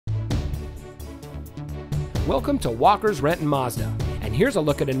Welcome to Walker's Renton Mazda, and here's a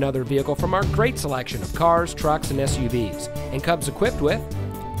look at another vehicle from our great selection of cars, trucks, and SUVs, and comes equipped with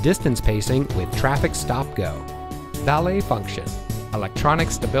distance pacing with traffic stop-go, valet function, electronic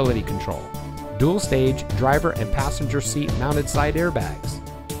stability control, dual-stage driver and passenger seat mounted side airbags,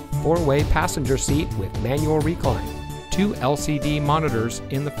 4-way passenger seat with manual recline, 2 LCD monitors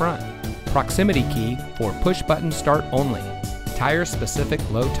in the front, proximity key for push-button start only, tire-specific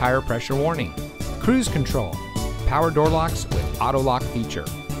low tire pressure warning, cruise control, power door locks with auto lock feature,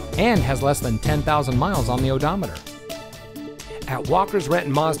 and has less than 10,000 miles on the odometer. At Walker's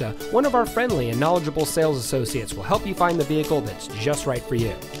Renton Mazda, one of our friendly and knowledgeable sales associates will help you find the vehicle that's just right for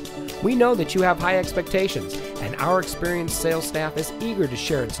you. We know that you have high expectations, and our experienced sales staff is eager to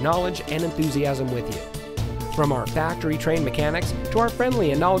share its knowledge and enthusiasm with you. From our factory-trained mechanics to our friendly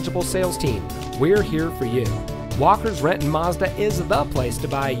and knowledgeable sales team, we're here for you. Walker's Renton Mazda is the place to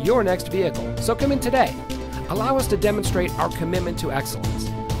buy your next vehicle, so come in today. Allow us to demonstrate our commitment to excellence.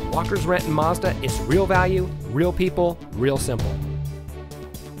 Walker's Renton Mazda is real value, real people, real simple.